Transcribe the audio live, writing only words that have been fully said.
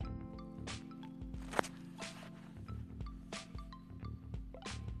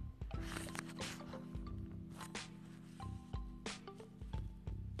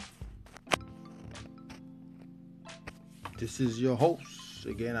This is your host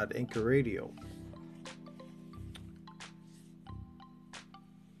again at Anchor Radio.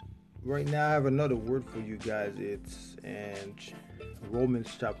 Right now, I have another word for you guys. It's in Romans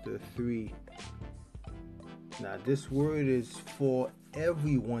chapter 3. Now, this word is for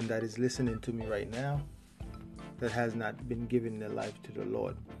everyone that is listening to me right now that has not been given their life to the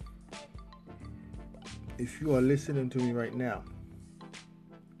Lord. If you are listening to me right now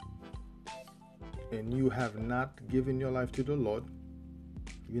and you have not given your life to the Lord,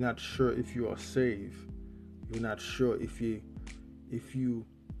 you're not sure if you are saved, you're not sure if you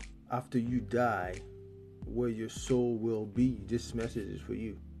after you die where your soul will be, this message is for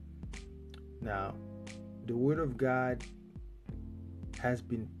you. Now, the Word of God has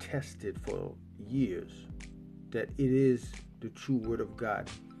been tested for years that it is the true Word of God.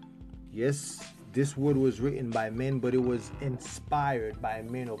 Yes, this word was written by men, but it was inspired by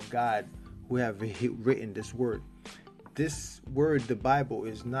men of God who have written this word. This word, the Bible,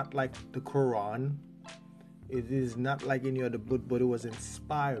 is not like the Quran. It is not like any other book, but it was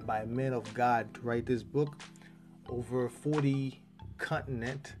inspired by men of God to write this book. Over 40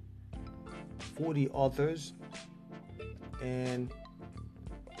 continents, 40 authors, and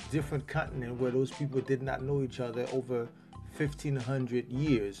different continents where those people did not know each other. Over 1,500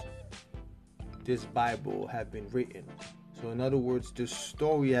 years, this Bible have been written. So in other words, the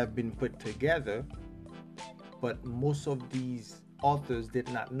story have been put together, but most of these authors did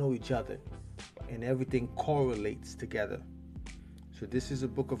not know each other, and everything correlates together. So this is a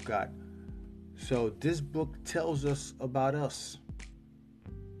book of God. So this book tells us about us.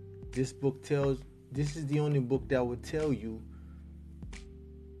 This is the only book that will tell you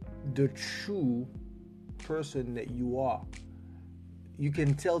the true person that you are. You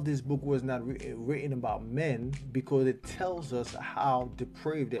can tell this book was not written about men because it tells us how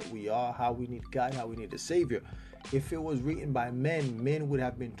depraved that we are, how we need God, how we need a Savior. If it was written by men would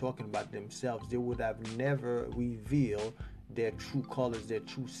have been talking about themselves. They would have never revealed their true colors, their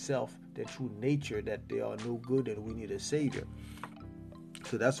true self, their true nature, that they are no good and we need a Savior.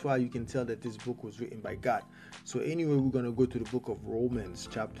 So that's why you can tell that this book was written by God. So anyway, we're going to go to the book of Romans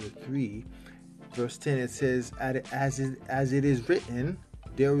chapter 3. Verse 10, it says, as it is written,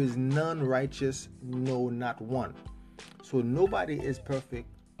 there is none righteous, no, not one. So nobody is perfect,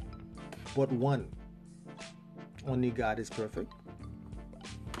 but one. Only God is perfect.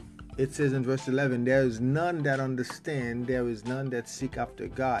 It says in verse 11, there is none that understand, there is none that seek after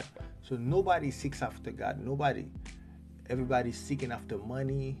God. So nobody seeks after God, nobody. Everybody's seeking after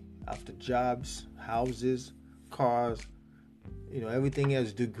money, after jobs, houses, cars, everything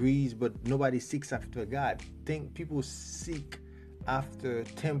else, degrees, but nobody seeks after God. People seek after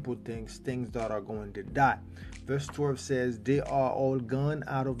temporal things that are going to die. Verse 12 says, they are all gone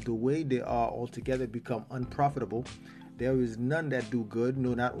out of the way. They are altogether become unprofitable. There is none that do good,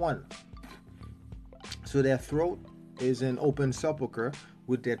 no, not one. So their throat is an open sepulchre.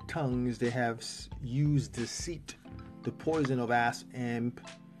 With their tongues they have used deceit, the poison of asp,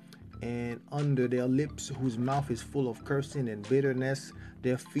 and under their lips, whose mouth is full of cursing and bitterness.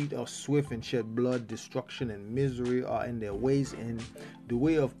 Their feet are swift and shed blood. Destruction and misery are in their ways, and the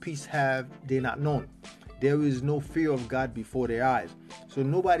way of peace have they not known. There is no fear of God before their eyes. So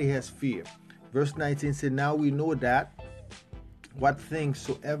nobody has fear. Verse 19 said, now we know that what things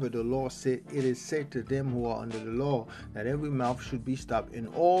soever the law said, it is said to them who are under the law, that every mouth should be stopped, and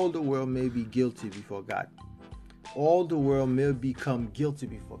all the world may be guilty before God. All the world may become guilty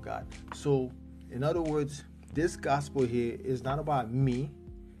before God. So, in other words, this gospel here is not about me.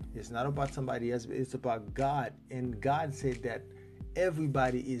 It's not about somebody else. It's about God. And God said that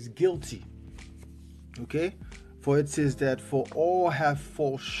everybody is guilty. Okay? For it says that for all have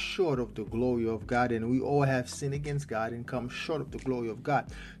fallen short of the glory of God, and we all have sinned against God and come short of the glory of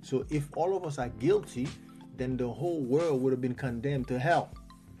God. So if all of us are guilty, then the whole world would have been condemned to hell.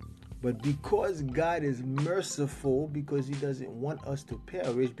 But because God is merciful, because he doesn't want us to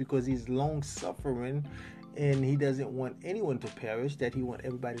perish, because he's long-suffering, and he doesn't want anyone to perish, that he wants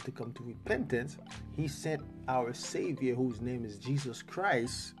everybody to come to repentance, he sent our Savior, whose name is Jesus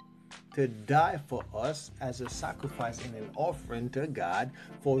Christ, to die for us as a sacrifice and an offering to God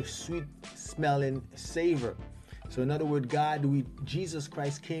for sweet-smelling savor. So in other words, Jesus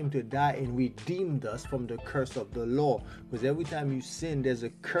Christ came to die and redeemed us from the curse of the law. Because every time you sin, there's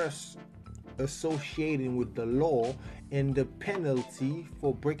a curse associated with the law, and the penalty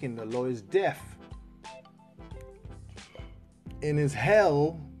for breaking the law is death. And it's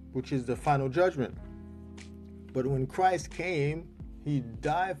hell, which is the final judgment. But when Christ came, he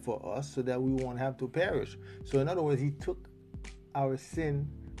died for us so that we won't have to perish. So in other words, he took our sin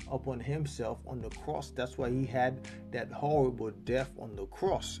upon himself on the cross. That's why he had that horrible death on the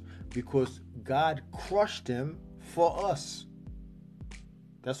cross, because God crushed him for us.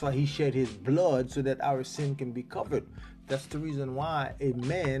 That's why he shed his blood so that our sin can be covered. That's the reason why a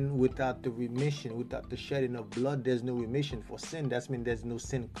man without the remission, without the shedding of blood, there's no remission for sin. That means there's no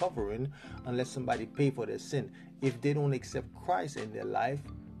sin covering unless somebody pay for their sin. If they don't accept Christ in their life,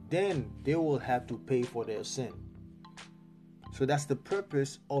 then they will have to pay for their sin. So that's the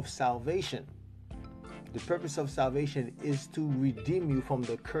purpose of salvation. The purpose of salvation is to redeem you from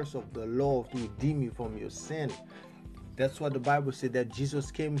the curse of the law, to redeem you from your sin. That's what the Bible said, that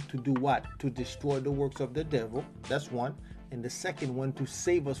Jesus came to do what? To destroy the works of the devil. That's one. And the second one, to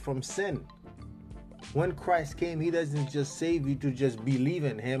save us from sin. When Christ came, he doesn't just save you to just believe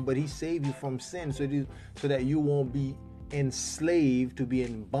in him, but he saved you from sin so that you won't be enslaved, to be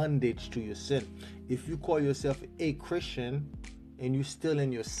in bondage to your sin. If you call yourself a Christian and you're still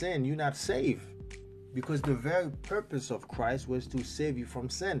in your sin, you're not saved. Because the very purpose of Christ was to save you from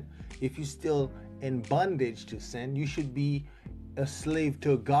sin. If you're still in bondage to sin, you should be a slave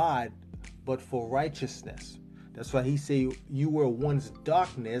to God, but for righteousness. That's why he say you were once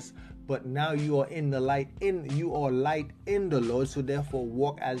darkness, but now you are in the light. You are light in the Lord, so therefore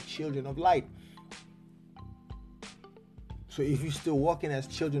walk as children of light. So if you're still walking as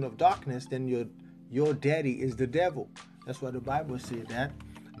children of darkness, then your daddy is the devil. That's why the Bible says that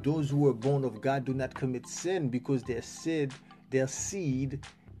those who are born of God do not commit sin, because their seed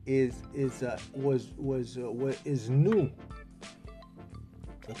is new.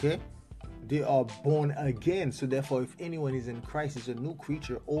 Okay, they are born again. So therefore, if anyone is in Christ, is a new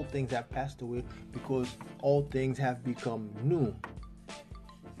creature. Old things have passed away, because all things have become new.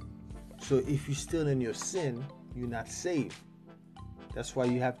 So if you're still in your sin, you're not saved. That's why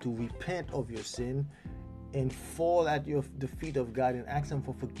you have to repent of your sin and fall at the feet of God and ask him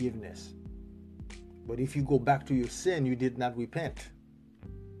for forgiveness. But if you go back to your sin, you did not repent.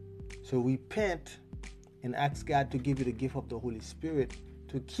 So repent and ask God to give you the gift of the Holy Spirit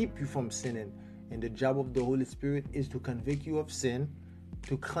to keep you from sinning. And the job of the Holy Spirit is to convict you of sin,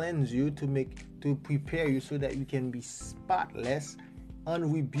 to cleanse you, to prepare you so that you can be spotless,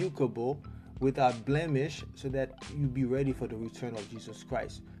 unrebukable, without blemish, so that you be ready for the return of Jesus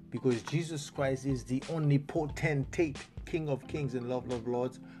Christ. Because Jesus Christ is the only potentate, King of kings and Lord of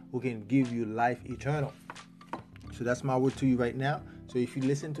lords, who can give you life eternal. So that's my word to you right now. So if you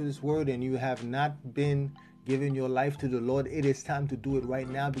listen to this word and you have not been giving your life to the Lord, it is time to do it right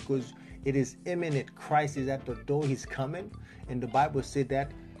now, because it is imminent. Christ is at the door. He's coming. And the Bible said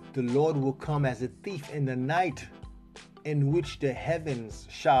that the Lord will come as a thief in the night, in which the heavens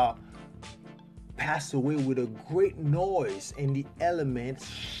shall pass away with a great noise, and the elements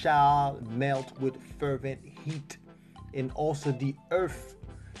shall melt with fervent heat, and also the earth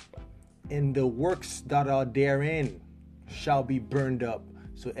and the works that are therein shall be burned up.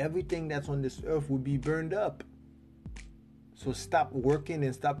 So everything that's on this earth will be burned up. So stop working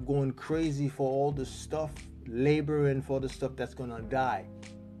and stop going crazy for all the stuff, laboring for the stuff that's gonna die,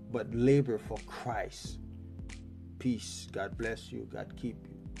 but labor for Christ. Peace. God bless you. God keep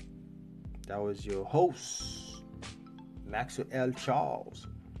you. That was your host, Maxwell L. Charles,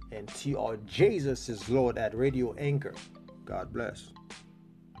 and TR Jesus is Lord at Radio Anchor. God bless.